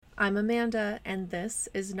I'm Amanda, and this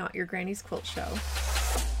is Not Your Granny's Quilt Show.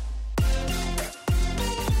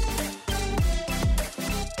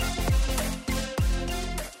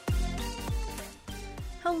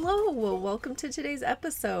 Hello, welcome to today's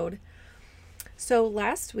episode. So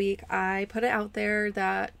last week I put it out there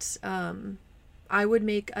that I would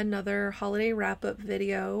make another holiday wrap-up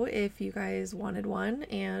video if you guys wanted one,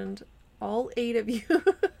 and all 8 of you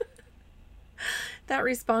that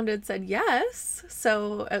responded said yes.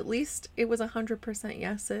 So at least it was 100%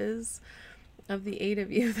 yeses of the 8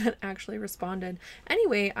 of you that actually responded.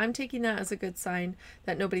 Anyway, I'm taking that as a good sign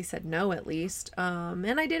that nobody said no, at least.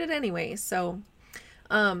 And I did it anyway. So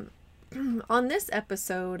on this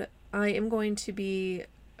episode, I am going to be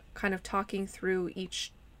kind of talking through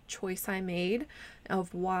each choice I made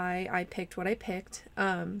of why I picked what I picked.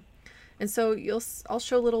 And so I'll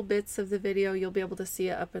show little bits of the video. You'll be able to see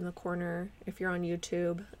it up in the corner if you're on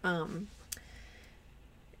YouTube,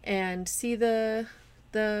 and see the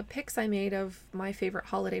pics I made of my favorite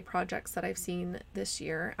holiday projects that I've seen this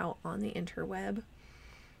year out on the interweb.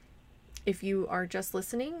 If you are just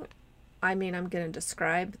listening, I'm going to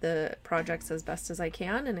describe the projects as best as I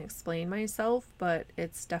can and explain myself, but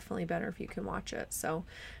it's definitely better if you can watch it. So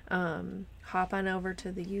hop on over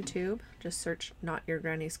to the YouTube, just search Not Your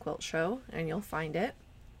Granny's Quilt Show, and you'll find it.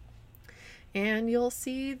 And you'll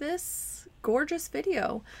see this gorgeous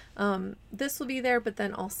video. This will be there, but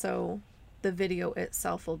then also the video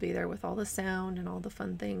itself will be there with all the sound and all the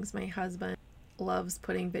fun things. My husband loves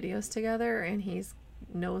putting videos together, and he's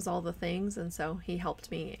knows all the things, and so he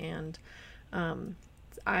helped me, and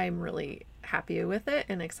I'm really happy with it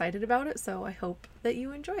and excited about it, so I hope that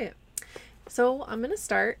you enjoy it. So I'm gonna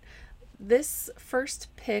start. This first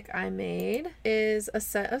pick I made is a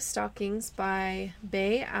set of stockings by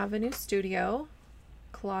Bay Avenue Studio,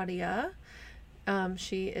 Claudia.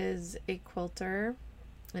 She is a quilter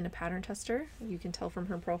and a pattern tester, you can tell from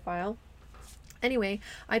her profile. Anyway,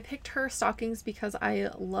 I picked her stockings because I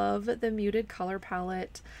love the muted color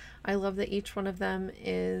palette. I love that each one of them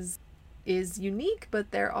is unique, but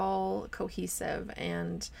they're all cohesive.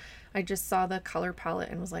 And I just saw the color palette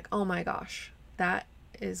and was like, oh my gosh, that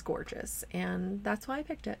is gorgeous. And that's why I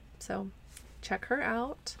picked it. So check her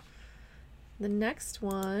out. The next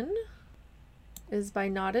one is by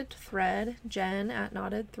Knotted Thread, Jen at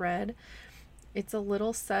Knotted Thread. It's a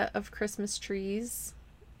little set of Christmas trees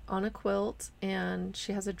on a quilt, and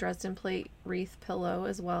she has a Dresden plate wreath pillow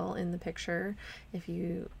as well in the picture, if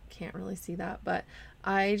you can't really see that. But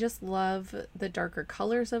I just love the darker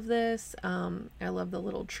colors of this. I love the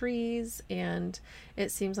little trees, and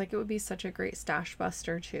it seems like it would be such a great stash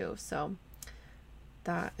buster too, so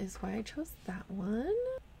that is why I chose that one.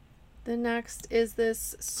 The next is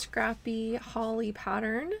this Scrappy Holly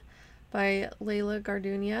pattern by Layla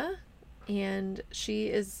Gardunia, and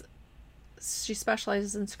she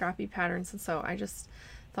specializes in scrappy patterns, and so I just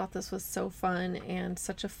thought this was so fun and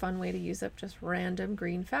such a fun way to use up just random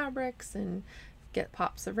green fabrics and get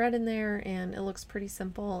pops of red in there, and it looks pretty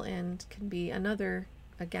simple and can be another,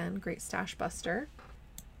 again, great stash buster.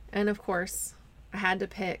 And of course, I had to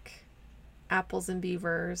pick Apples and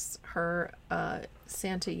Beavers, her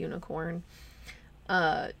Santa unicorn,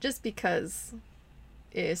 just because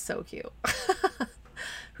it is so cute.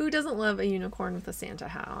 Who doesn't love a unicorn with a Santa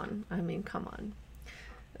hat on? I mean, come on.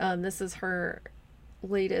 This is her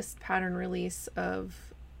latest pattern release of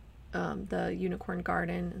the Unicorn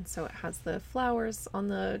Garden, and so it has the flowers on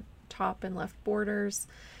the top and left borders,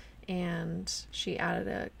 and she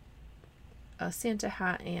added a Santa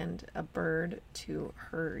hat and a bird to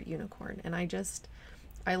her unicorn. And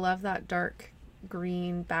I love that dark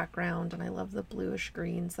green background, and I love the bluish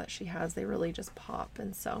greens that she has. They really just pop,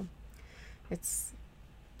 and so it's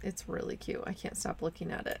really cute. I can't stop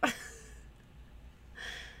looking at it.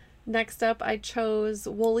 Next up, I chose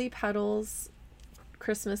Woolly Petals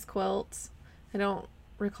Christmas Quilt. I don't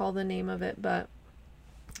recall the name of it, but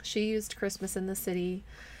she used Christmas in the City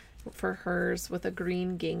for hers with a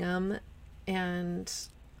green gingham, and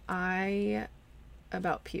I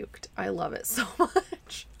about puked. I love it so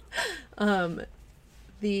much.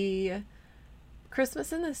 The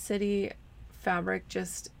Christmas in the City fabric,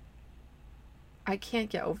 just, I can't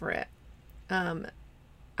get over it.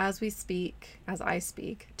 As I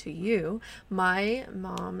speak to you, my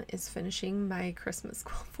mom is finishing my Christmas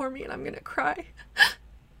quilt for me, and I'm gonna cry.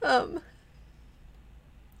 Oh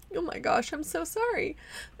my gosh, I'm so sorry.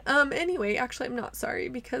 Anyway, actually I'm not sorry,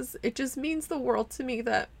 because it just means the world to me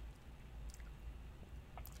that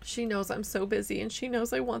she knows I'm so busy, and she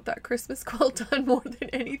knows I want that Christmas quilt done more than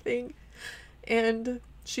anything, and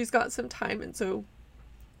she's got some time, and so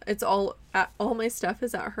it's all my stuff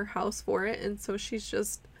is at her house for it, and so she's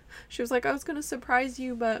just She was like, I was going to surprise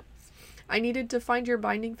you, but I needed to find your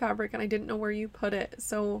binding fabric and I didn't know where you put it.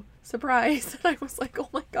 So surprise. And I was like, oh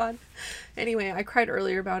my God. Anyway, I cried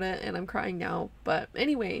earlier about it and I'm crying now. But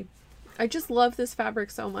anyway, I just love this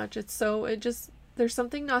fabric so much. There's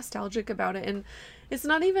something nostalgic about it. And it's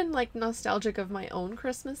not even like nostalgic of my own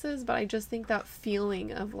Christmases, but I just think that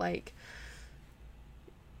feeling of like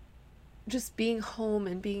just being home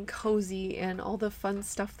and being cozy and all the fun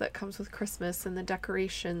stuff that comes with Christmas and the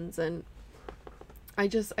decorations. And I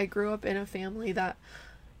grew up in a family that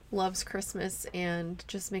loves Christmas and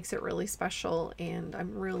just makes it really special. And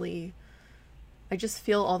I just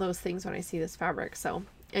feel all those things when I see this fabric. So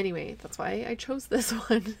anyway, that's why I chose this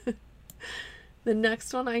one. The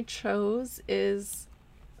next one I chose is,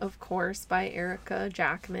 of course, by Erica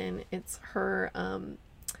Jackman. It's her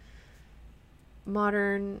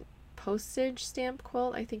modern postage stamp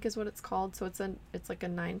quilt, I think is what it's called. So it's like a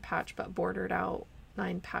 9-patch but bordered out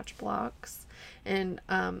 9-patch blocks. And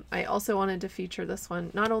I also wanted to feature this one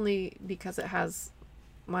not only because it has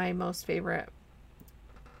my most favorite,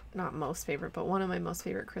 not most favorite, but one of my most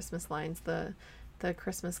favorite Christmas lines, the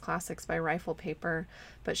Christmas Classics by Rifle Paper,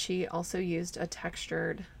 but she also used a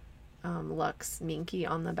textured Luxe Minky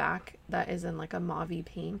on the back that is in like a mauve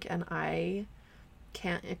pink, and I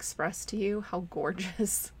can't express to you how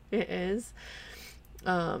gorgeous it is.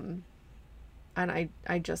 And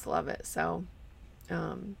I just love it. So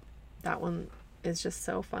that one is just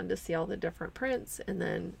so fun to see all the different prints and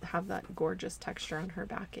then have that gorgeous texture on her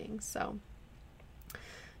backing. So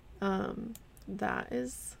that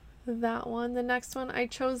is that one. The next one I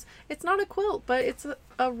chose, it's not a quilt, but it's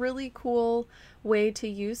a really cool way to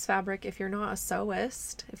use fabric if you're not a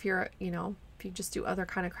sewist. If you're, if you just do other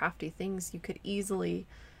kind of crafty things, you could easily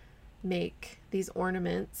make these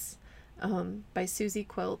ornaments. By Susie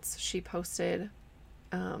Quilts, she posted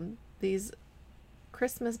these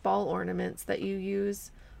Christmas ball ornaments that you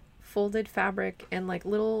use folded fabric and like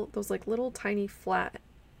those little tiny flat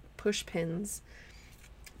push pins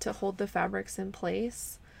to hold the fabrics in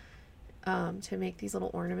place, to make these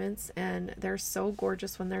little ornaments, and they're so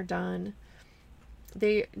gorgeous when they're done.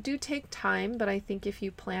 They do take time, but I think if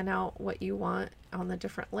you plan out what you want on the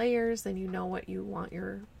different layers and you know what you want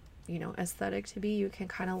your aesthetic to be, you can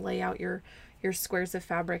kind of lay out your squares of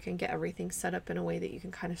fabric and get everything set up in a way that you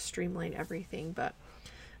can kind of streamline everything. But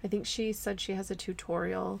I think she said she has a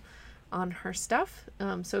tutorial on her stuff,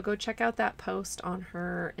 so go check out that post on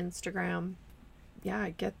her Instagram. Yeah,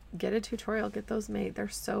 get a tutorial, get those made. They're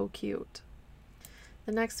so cute.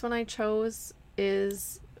 The next one I chose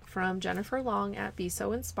is from Jennifer Long at Be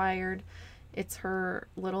So Inspired. It's her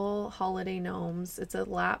little holiday gnomes. It's a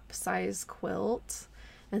lap size quilt.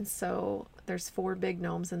 And so there's 4 big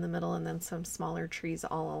gnomes in the middle and then some smaller trees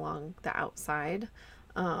all along the outside.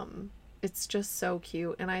 It's just so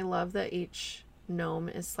cute. And I love that each gnome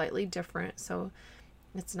is slightly different. So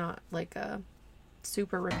it's not like a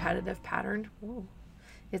super repetitive pattern. Ooh.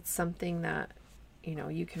 It's something that,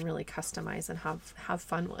 you can really customize and have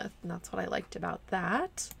fun with. And that's what I liked about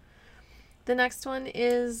that. The next one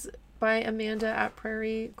is by Amanda at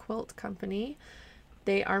Prairie Quilt Company.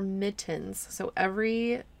 They are mittens. So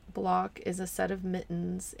every block is a set of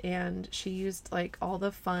mittens, and she used like all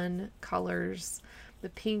the fun colors, the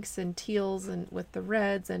pinks and teals and with the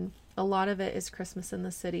reds, and a lot of it is Christmas in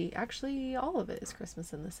the City. Actually, all of it is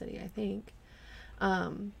Christmas in the City, I think.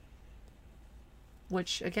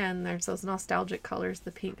 Which again, there's those nostalgic colors,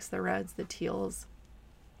 the pinks, the reds, the teals.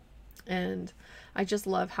 And I just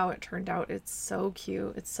love how it turned out. It's so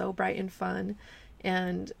cute. It's so bright and fun.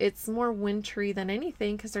 And it's more wintry than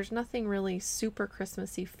anything because there's nothing really super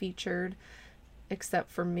Christmassy featured except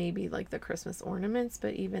for maybe like the Christmas ornaments.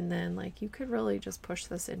 But even then, like, you could really just push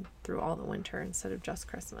this in through all the winter instead of just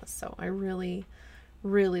Christmas. So I really,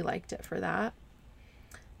 really liked it for that.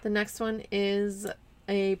 The next one is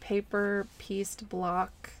a paper pieced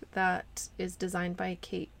block that is designed by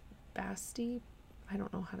Kate Basti. I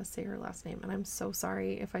don't know how to say her last name, and I'm so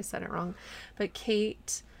sorry if I said it wrong. But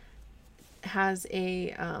Kate has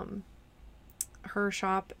her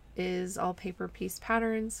shop is all paper piece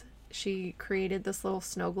patterns. She created this little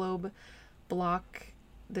snow globe block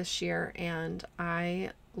this year, and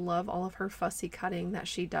I love all of her fussy cutting that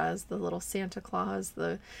she does. The little Santa Claus,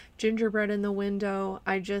 the gingerbread in the window.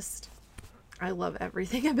 I love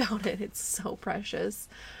everything about it. It's so precious.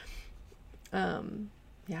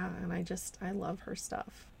 Yeah, and I love her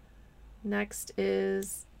stuff. Next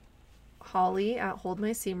is Holly at Hold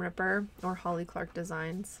My Seam Ripper, or Holly Clark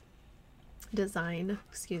Design,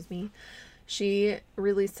 excuse me. She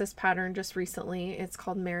released this pattern just recently. It's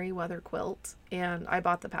called Merry Weather Quilt, and I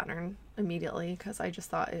bought the pattern immediately because I just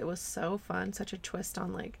thought it was so fun, such a twist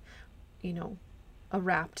on like, you know, a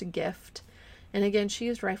wrapped gift. And again, she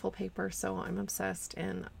used rifle paper, so I'm obsessed,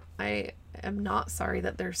 and I am not sorry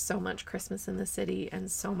that there's so much Christmas in the City and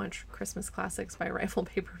so much Christmas classics by Rifle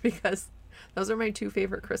Paper, because those are my two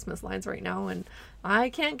favorite Christmas lines right now, and I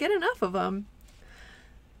can't get enough of them.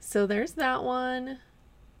 So there's that one.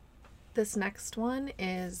 This next one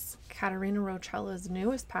is Katarina Rocella's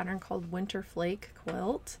newest pattern called Winter Flake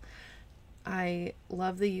Quilt. I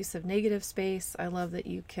love the use of negative space. I love that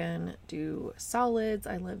you can do solids.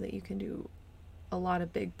 I love that you can do a lot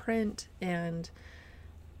of big print, and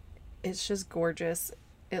it's just gorgeous.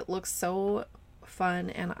 It looks so fun,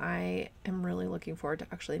 and I am really looking forward to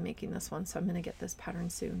actually making this one, so I'm going to get this pattern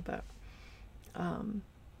soon. But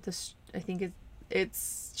this, I think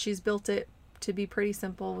it's she's built it to be pretty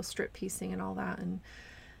simple with strip piecing and all that, and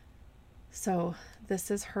so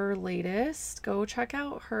this is her latest. Go check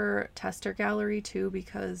out her tester gallery too,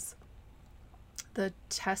 because her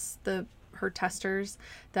testers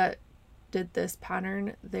that did this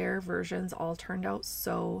pattern, their versions all turned out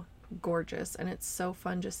so gorgeous, and it's so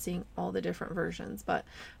fun just seeing all the different versions. But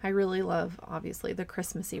I really love, obviously, the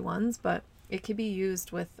Christmassy ones, but it could be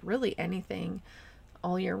used with really anything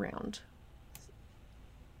all year round.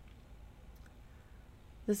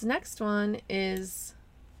 This next one is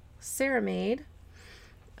Sarah made.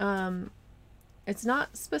 It's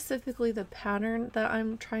not specifically the pattern that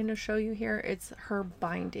I'm trying to show you here, it's her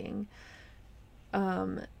binding.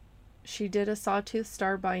 She did a sawtooth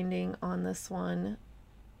star binding on this one,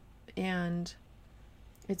 and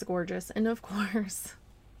it's gorgeous. And of course,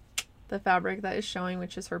 the fabric that is showing,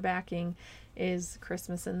 which is her backing, is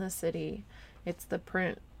Christmas in the City. It's the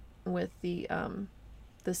print with the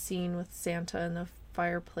scene with Santa and the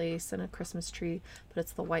fireplace and a Christmas tree, but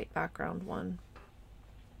it's the white background one.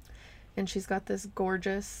 And she's got this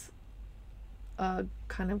gorgeous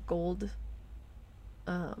kind of gold,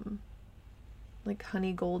 like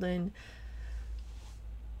honey golden,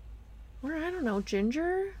 or I don't know,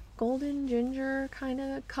 golden ginger kind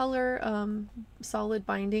of color, solid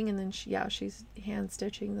binding. And then she's hand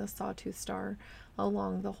stitching the sawtooth star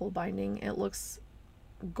along the whole binding. It looks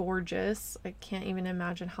gorgeous. I can't even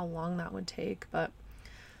imagine how long that would take, but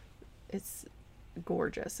it's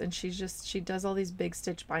gorgeous. And she does all these big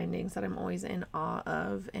stitch bindings that I'm always in awe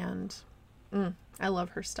of, and I love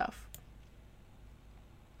her stuff.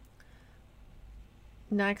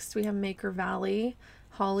 Next we have Maker Valley.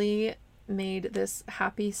 Holly made this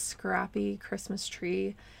happy scrappy Christmas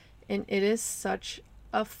tree, and it is such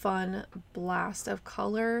a fun blast of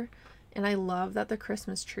color. And I love that the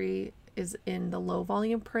Christmas tree is in the low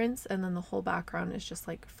volume prints, and then the whole background is just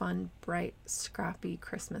like fun, bright, scrappy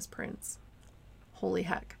Christmas prints. Holy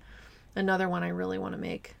heck. Another one I really want to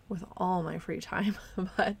make with all my free time.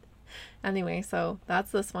 But anyway, so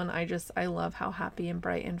that's this one. I love how happy and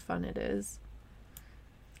bright and fun it is.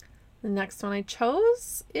 The next one I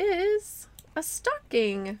chose is a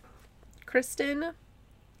stocking. Kristen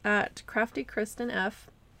at Crafty Kristen F.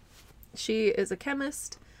 She is a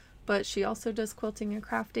chemist, but she also does quilting and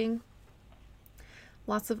crafting.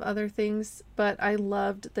 Lots of other things, but I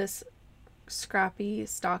loved this scrappy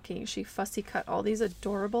stocking. She fussy cut all these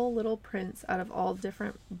adorable little prints out of all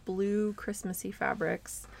different blue Christmassy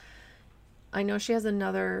fabrics. I know she has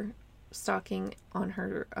another stocking on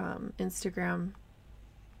her Instagram,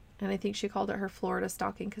 and I think she called it her Florida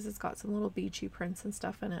stocking because it's got some little beachy prints and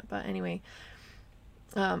stuff in it. But anyway,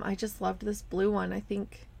 I just loved this blue one. I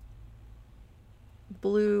think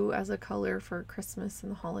blue as a color for Christmas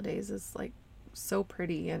and the holidays is like so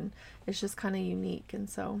pretty, and it's just kind of unique. And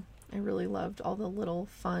so I really loved all the little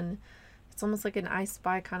fun, it's almost like an I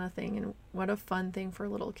Spy kind of thing, and what a fun thing for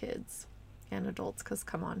little kids and adults, because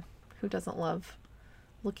come on, who doesn't love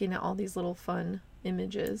looking at all these little fun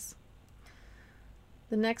images?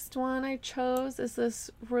 The next one I chose is this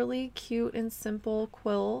really cute and simple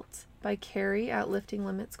quilt by Carrie at Lifting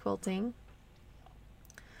Limits Quilting.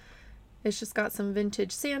 It's just got some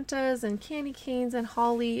vintage Santas and candy canes and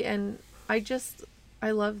holly, and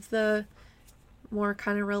I love the more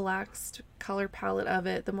kind of relaxed color palette of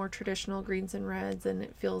it, the more traditional greens and reds,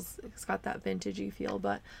 and it's got that vintagey feel.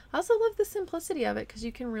 But I also love the simplicity of it, because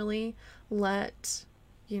you can really let,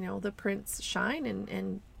 the prints shine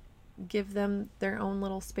and give them their own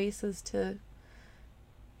little spaces to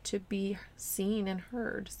be seen and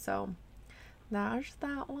heard. So there's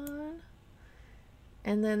that one.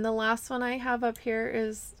 And then the last one I have up here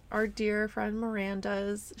is our dear friend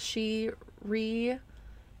Miranda's. She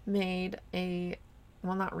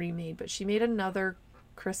she made another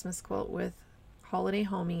Christmas quilt with holiday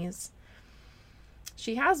homies.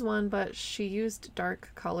 She has one, but she used dark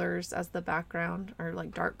colors as the background, or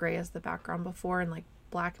like dark gray as the background before, and like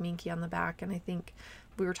black minky on the back. And I think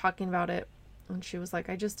we were talking about it, and she was like,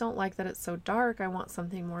 I just don't like that it's so dark. I want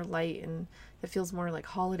something more light and it feels more like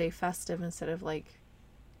holiday festive instead of like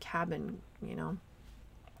cabin, you know.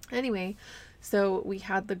 Anyway, so we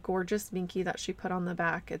had the gorgeous minky that she put on the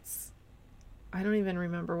back. I don't even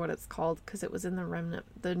remember what it's called because it was in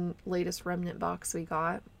the latest remnant box we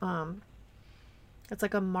got. It's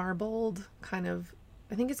like a marbled kind of,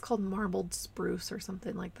 I think it's called marbled spruce or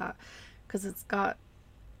something like that, because it's got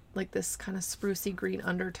like this kind of sprucey green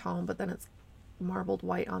undertone, but then it's marbled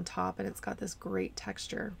white on top, and it's got this great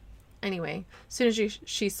texture. Anyway, as soon as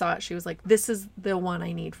she saw it, she was like, this is the one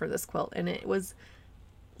I need for this quilt. And it was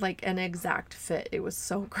like an exact fit. It was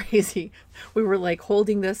so crazy. We were like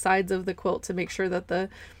holding the sides of the quilt to make sure that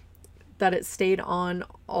it stayed on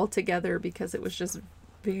all together, because it was just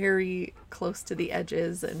very close to the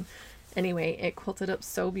edges. And anyway, it quilted up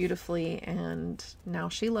so beautifully, and now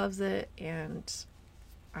she loves it. And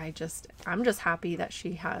I'm just happy that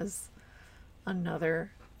she has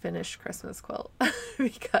another finished Christmas quilt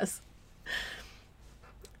because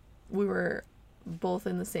we were both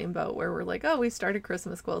in the same boat where we're like, oh, we started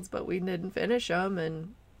Christmas quilts, but we didn't finish them.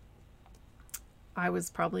 And I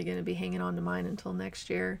was probably going to be hanging on to mine until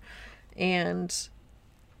next year. And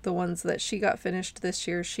the ones that she got finished this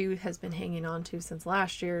year, she has been hanging on to since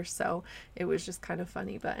last year. So it was just kind of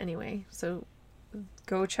funny. But anyway, so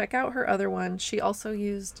go check out her other one. She also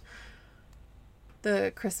used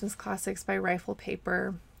the Christmas Classics by Rifle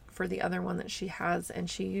Paper for the other one that she has. And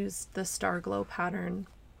she used the Star Glow pattern.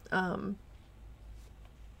 And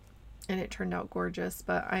it turned out gorgeous.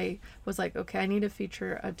 But I was like, okay, I need to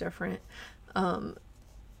feature a different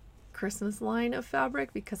Christmas line of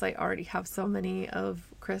fabric, because I already have so many of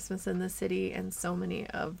Christmas in the City and so many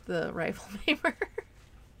of the Rifle Paper.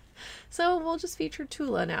 So we'll just feature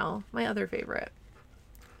Tula now, my other favorite.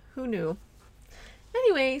 Who knew?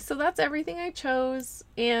 Anyway, so that's everything I chose.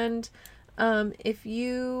 And if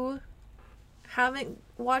you haven't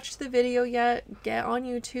watched the video yet, get on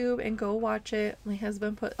YouTube and go watch it. My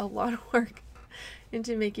husband put a lot of work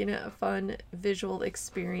into making it a fun visual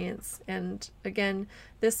experience. And again,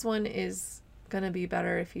 this one is gonna be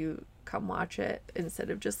better if you come watch it instead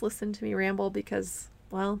of just listen to me ramble, because,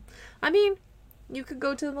 well, I mean, you could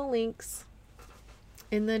go to the links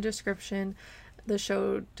in the description, the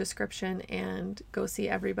show description, and go see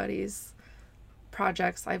everybody's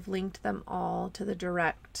projects. I've linked them all to the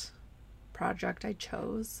direct project I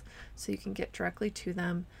chose, so you can get directly to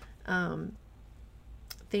them.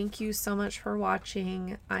 Thank you so much for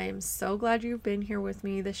watching. I am so glad you've been here with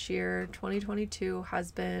me this year. 2022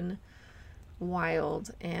 has been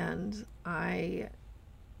wild, and I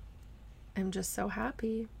am just so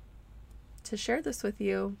happy to share this with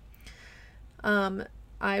you.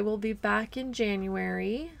 I will be back in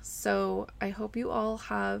January, so I hope you all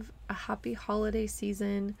have a happy holiday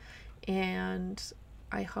season, and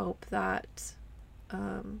I hope that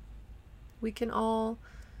we can all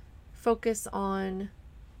focus on,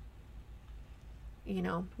 you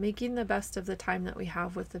know, making the best of the time that we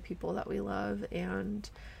have with the people that we love, and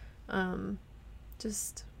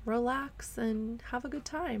just relax and have a good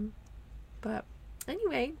time. But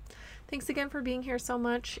anyway, thanks again for being here so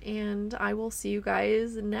much, and I will see you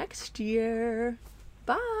guys next year.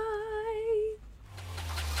 Bye!